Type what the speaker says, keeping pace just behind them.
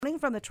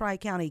from the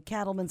Tri-County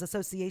Cattlemen's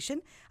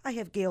Association, I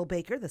have Gail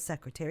Baker, the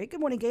secretary. Good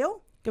morning,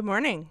 Gail. Good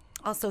morning.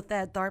 Also,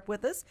 Thad Tharp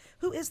with us,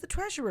 who is the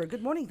treasurer.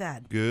 Good morning,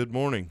 Thad. Good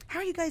morning. How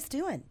are you guys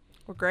doing?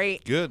 We're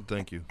great. Good,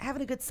 thank you.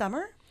 Having a good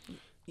summer?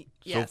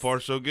 So far,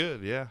 so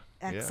good, yeah.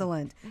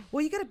 Excellent.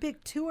 Well, you got a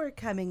big tour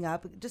coming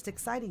up. Just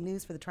exciting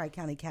news for the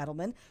Tri-County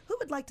Cattlemen. Who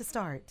would like to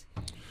start?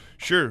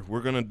 Sure,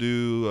 we're going to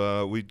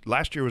do,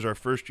 last year was our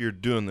first year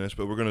doing this,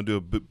 but we're going to do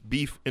a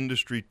beef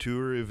industry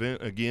tour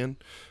event again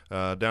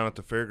down at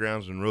the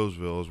fairgrounds in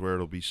Roseville is where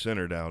it'll be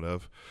centered out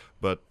of.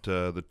 But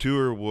the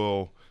tour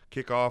will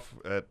kick off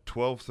at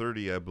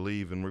 12:30, I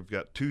believe, and we've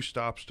got 2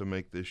 stops to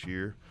make this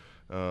year.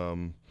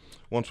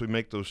 Once we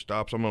make those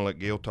stops, I'm going to let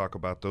Gail talk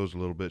about those a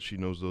little bit. She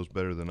knows those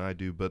better than I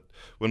do. But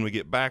when we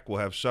get back, we'll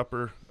have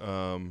supper.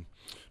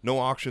 No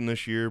auction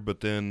this year,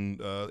 but then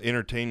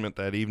entertainment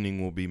that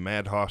evening will be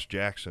Mad Hoss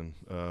Jackson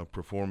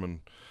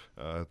performing,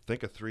 I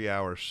think, a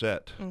 3-hour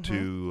set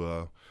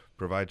to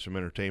provide some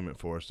entertainment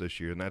for us this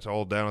year. And that's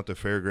all down at the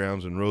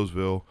fairgrounds in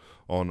Roseville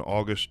on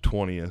August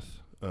 20th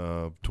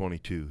of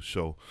 22.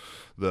 So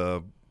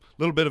the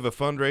little bit of a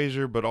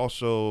fundraiser, but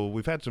also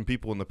we've had some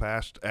people in the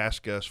past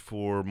ask us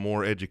for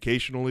more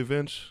educational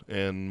events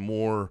and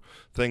more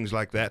things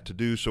like that to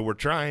do. So we're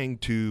trying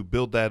to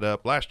build that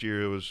up. Last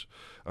year it was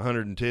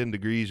 110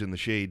 degrees in the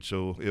shade,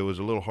 so it was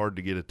a little hard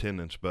to get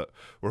attendance. But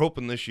we're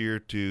hoping this year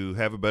to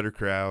have a better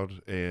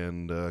crowd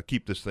and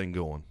keep this thing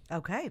going.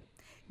 Okay.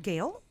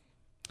 Gail?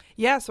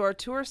 Yeah, so our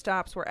tour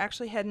stops, we're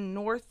actually heading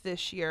north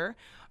this year.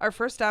 Our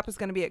first stop is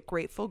going to be at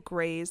Grateful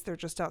Grays. They're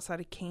just outside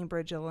of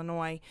Cambridge,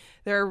 Illinois.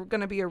 They're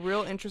going to be a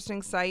real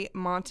interesting site.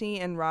 Monty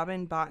and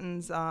Robin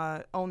Bottens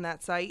own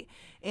that site,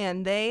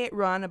 and they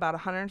run about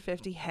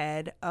 150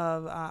 head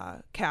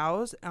of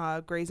cows,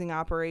 grazing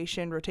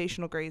operation,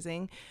 rotational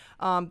grazing.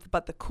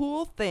 But the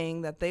cool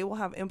thing that they will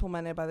have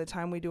implemented by the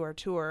time we do our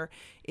tour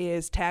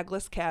is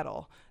tagless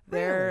cattle.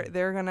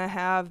 They're going to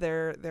have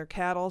their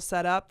cattle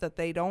set up that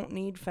they don't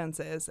need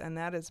fences, and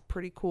that is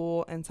pretty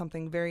cool and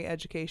something very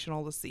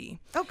educational to see.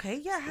 Okay,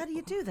 yeah, how do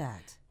you do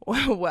that?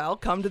 Well,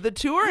 come to the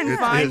tour and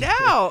find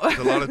out. It's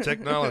a lot of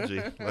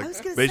technology.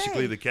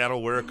 Basically, the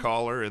cattle wear a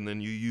collar, and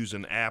then you use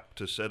an app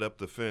to set up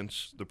the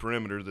fence, the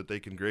perimeter that they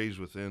can graze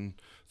within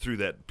through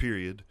that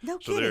period. No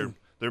so kidding.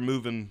 they're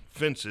moving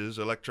fences,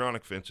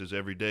 electronic fences,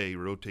 every day,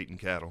 rotating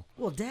cattle.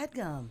 Well,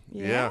 dadgum.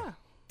 Yeah.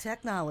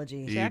 Technology.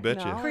 You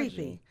betcha.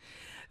 Creepy.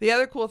 The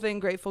other cool thing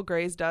Grateful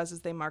Grays does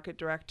is they market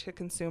direct to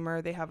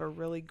consumer. They have a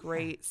really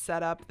great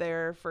setup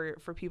there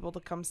for people to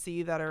come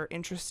see that are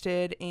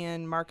interested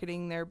in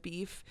marketing their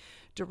beef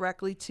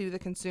directly to the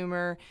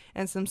consumer,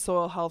 and some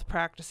soil health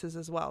practices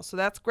as well. So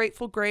that's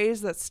Grateful Grays.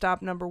 That's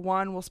stop number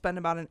 1. We'll spend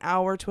about an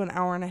hour to an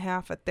hour and a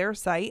half at their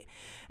site,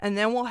 and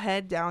then we'll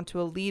head down to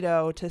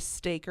Aledo to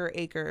Staker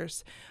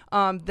Acres.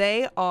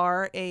 They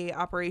are a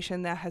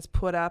operation that has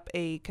put up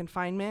a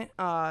confinement.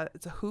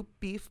 It's a hoop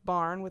beef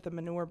barn with a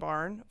manure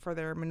barn for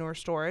their manure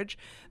storage.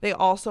 They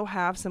also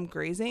have some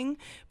grazing,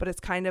 but it's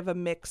kind of a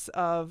mix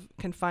of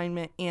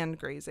confinement and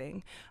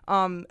grazing.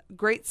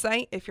 Great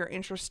site if you're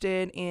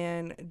interested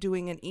in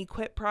doing an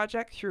equip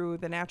project through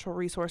the Natural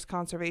Resource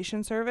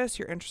Conservation Service.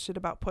 You're interested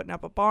about putting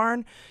up a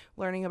barn,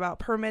 learning about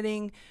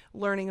permitting,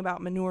 learning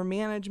about manure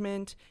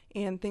management,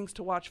 and things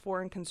to watch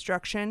for in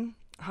construction.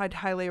 I'd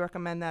highly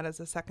recommend that as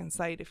a second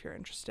site if you're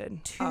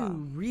interested. 2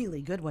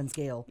 really good ones,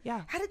 Gail.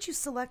 Yeah. How did you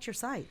select your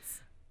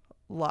sites?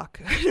 Luck.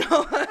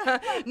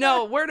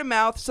 No, word of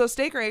mouth. So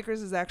Staker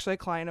Acres is actually a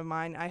client of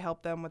mine. I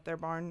helped them with their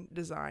barn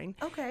design.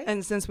 Okay.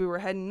 And since we were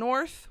heading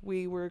north,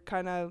 we were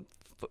kind of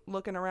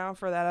looking around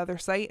for that other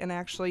site, and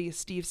actually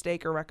Steve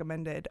Staker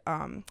recommended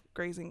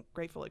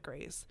Grateful at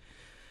Grays.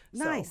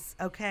 Nice.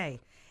 So. Okay.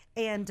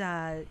 And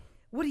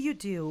what do you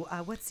do?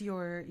 What's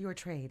your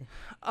trade?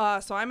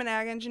 So I'm an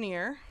ag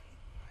engineer.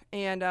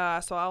 And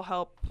so I'll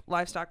help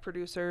livestock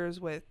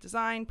producers with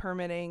design,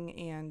 permitting,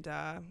 and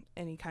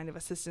any kind of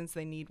assistance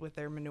they need with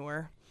their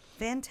manure.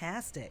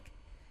 Fantastic.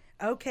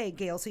 Okay,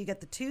 Gail, so you got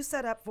the 2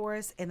 set up for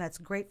us, and that's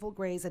Grateful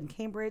Grays in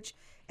Cambridge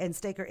and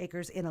Staker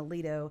Acres in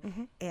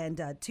Aledo,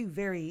 and 2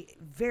 very,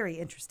 very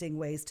interesting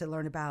ways to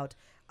learn about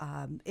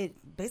it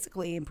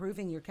basically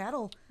improving your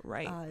cattle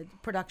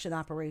production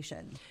operation.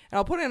 And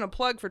I'll put in a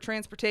plug for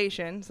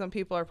transportation. Some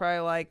people are probably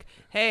like,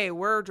 hey,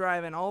 we're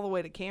driving all the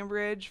way to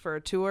Cambridge for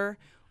a tour.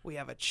 We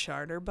have a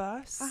charter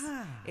bus.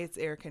 It's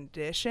air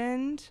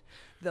conditioned.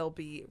 There'll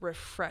be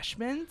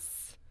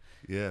refreshments.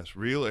 Yes,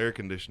 real air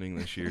conditioning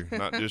this year,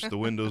 not just the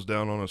windows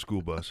down on a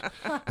school bus.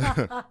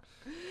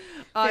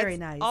 Very it's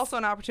nice. Also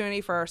an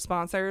opportunity for our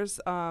sponsors.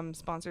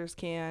 Sponsors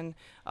can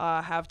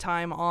have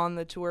time on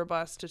the tour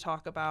bus to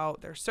talk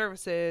about their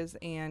services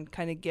and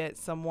kind of get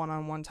some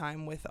one-on-one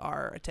time with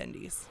our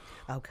attendees.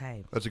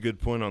 Okay. That's a good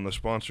point on the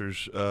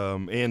sponsors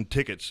and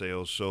ticket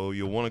sales. So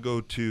you'll want to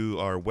go to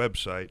our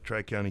website,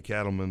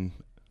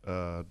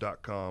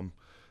 tricountycattlemen.com,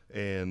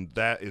 and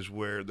that is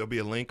where there'll be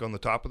a link on the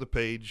top of the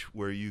page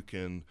where you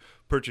can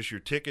purchase your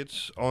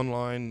tickets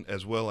online,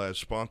 as well as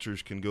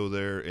sponsors can go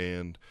there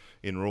and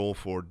enroll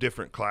for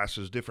different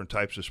classes, different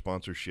types of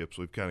sponsorships.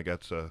 We've kind of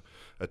got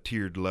a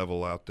tiered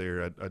level out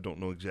there. I don't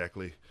know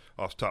exactly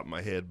off the top of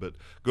my head, but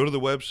go to the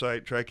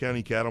website,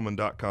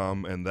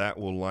 tricountycattleman.com, and that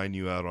will line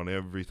you out on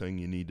everything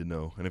you need to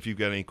know. And if you've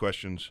got any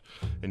questions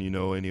and you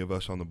know any of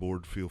us on the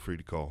board, feel free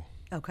to call.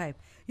 Okay.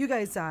 You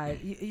guys,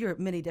 you're at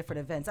many different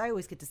events. I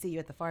always get to see you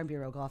at the Farm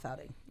Bureau golf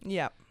outing.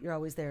 Yep. You're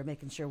always there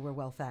making sure we're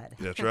well fed.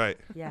 That's right.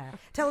 Yeah.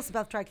 Tell us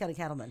about Tri-County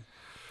Cattlemen.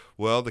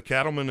 Well, the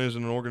Cattlemen is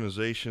an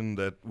organization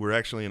that we're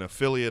actually an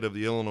affiliate of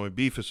the Illinois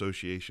Beef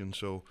Association,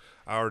 so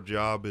our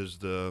job is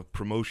the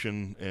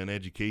promotion and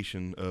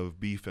education of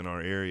beef in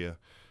our area.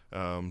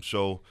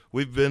 So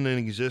we've been in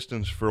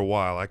existence for a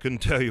while. I couldn't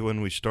tell you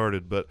when we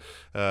started, but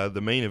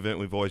the main event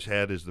we've always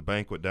had is the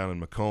banquet down in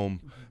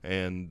Macomb,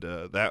 and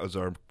that was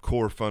our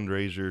core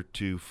fundraiser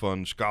to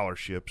fund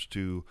scholarships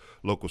to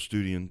local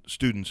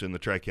students in the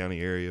Tri-County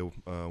area,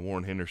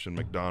 Warren, Henderson,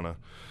 McDonough.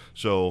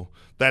 So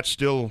that's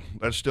still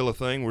a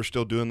thing. We're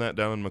still doing that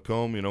down in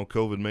Macomb. You know,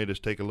 COVID made us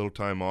take a little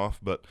time off,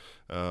 but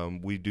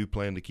we do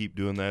plan to keep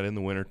doing that in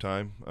the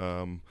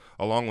wintertime.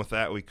 Along with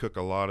that, we cook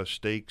a lot of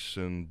steaks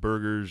and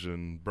burgers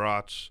and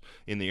brats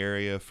in the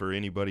area for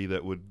anybody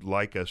that would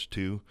like us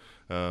to.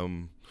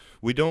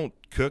 We don't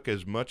cook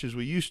as much as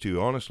we used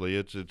to, honestly.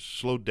 It's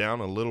slowed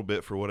down a little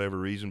bit for whatever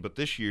reason, but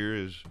this year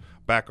is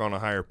back on a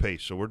higher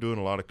pace. So we're doing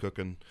a lot of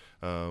cooking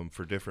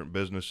for different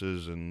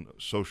businesses and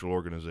social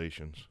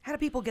organizations. How do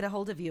people get a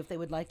hold of you if they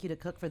would like you to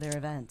cook for their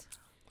event?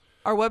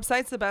 Our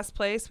website's the best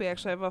place. We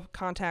actually have a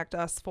contact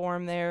us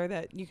form there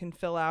that you can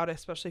fill out,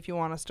 especially if you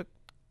want us to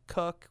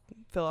cook,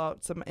 fill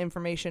out some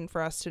information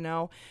for us to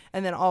know.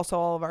 And then also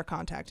all of our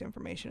contact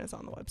information is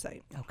on the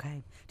website.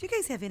 Okay. Do you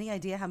guys have any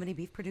idea how many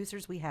beef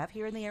producers we have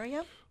here in the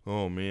area?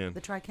 Oh, man. The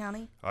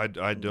Tri-County? I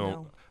don't.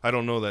 No. I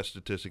don't know that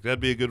statistic.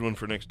 That'd be a good one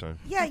for next time.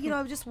 Yeah,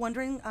 I was just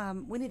wondering.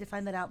 We need to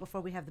find that out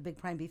before we have the Big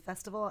Prime Beef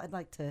Festival. I'd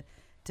like to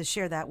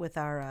share that with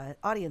our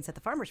audience at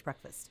the Farmers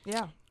Breakfast,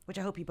 Yeah. which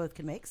I hope you both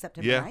can make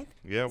September 9th.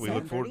 Yeah, we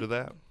look forward to 7:30.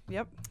 that.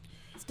 Yep.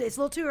 It's a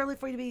little too early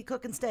for you to be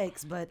cooking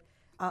steaks, but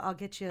I'll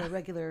get you a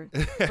regular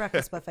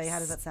breakfast buffet. How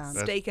does that sound?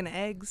 Steak and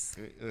eggs.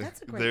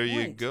 That's a great There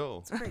point. you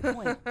go. That's a great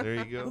point. There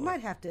you go. We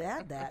might have to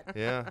add that.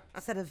 Yeah.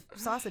 Instead of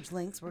sausage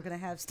links, we're going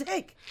to have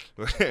steak.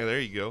 There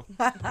you go.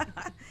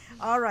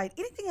 All right.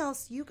 Anything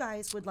else you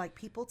guys would like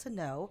people to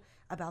know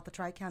about the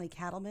Tri-County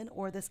Cattlemen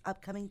or this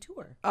upcoming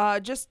tour?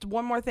 Just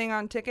one more thing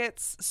on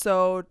tickets.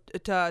 So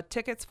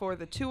tickets for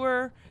the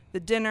tour, the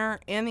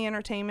dinner, and the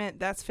entertainment,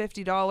 that's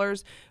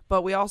 $50.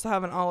 But we also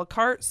have an a la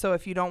carte. So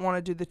if you don't want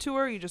to do the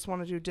tour, you just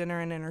want to do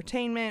dinner and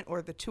entertainment,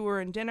 or the tour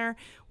and dinner,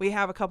 we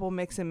have a couple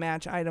mix and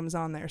match items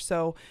on there.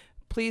 So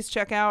please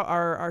check out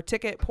our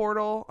ticket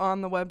portal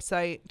on the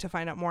website to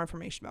find out more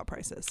information about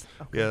prices.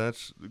 Okay. Yeah,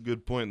 that's a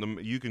good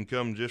point. You can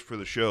come just for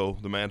the show,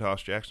 the Mad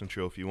Hoss Jackson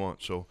show, if you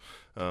want. So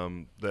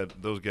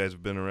those guys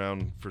have been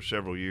around for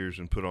several years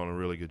and put on a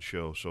really good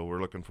show. So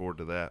we're looking forward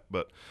to that.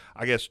 But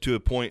I guess to a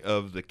point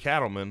of the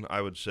cattlemen,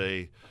 I would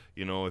say,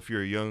 if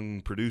you're a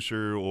young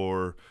producer,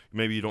 or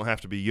maybe you don't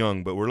have to be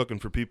young, but we're looking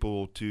for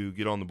people to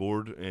get on the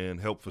board and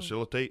help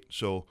facilitate.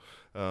 So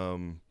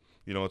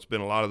it's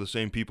been a lot of the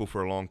same people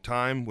for a long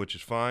time, which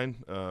is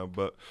fine.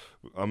 But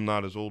I'm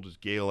not as old as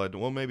Gail.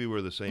 Well, maybe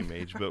we're the same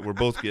age, but we're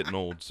both getting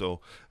old. So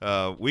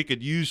we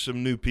could use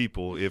some new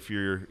people. If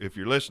you're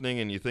listening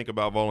and you think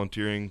about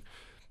volunteering,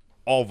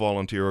 all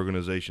volunteer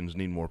organizations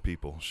need more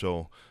people.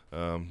 So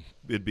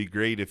it'd be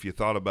great if you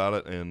thought about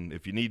it. And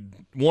if you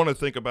want to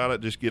think about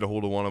it, just get a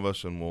hold of one of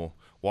us and we'll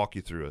walk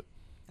you through it.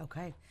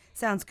 Okay.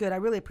 Sounds good. I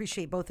really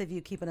appreciate both of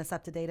you keeping us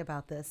up to date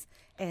about this.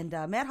 And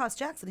Mad Hoss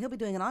Jackson, he'll be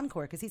doing an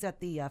encore because he's at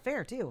the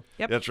fair, too.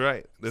 Yep. That's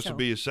right. This So- will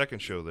be his second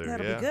show there.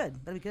 That'll yeah. be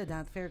good. That'll be good down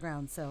at the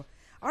fairgrounds. So,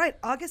 all right,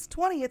 August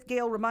 20th,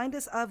 Gail, remind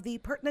us of the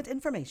pertinent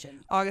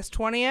information. August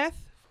 20th.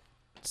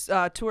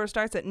 Tour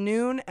starts at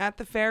noon at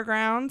the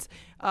fairgrounds.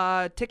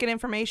 Ticket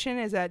information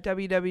is at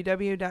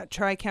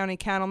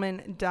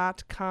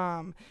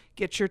www.tricountycattleman.com.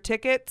 Get your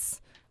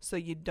tickets so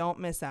you don't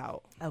miss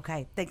out.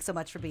 Okay. Thanks so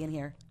much for being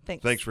here.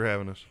 Thanks for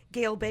having us.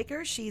 Gail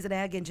Baker, she's an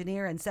ag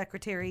engineer and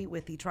secretary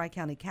with the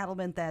Tri-County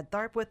Cattlemen. Thad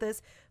Tharp with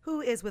us, who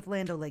is with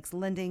Land O'Lakes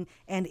Lending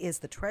and is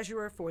the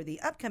treasurer for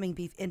the upcoming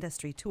beef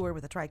industry tour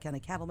with the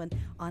Tri-County Cattlemen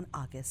on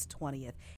August 20th.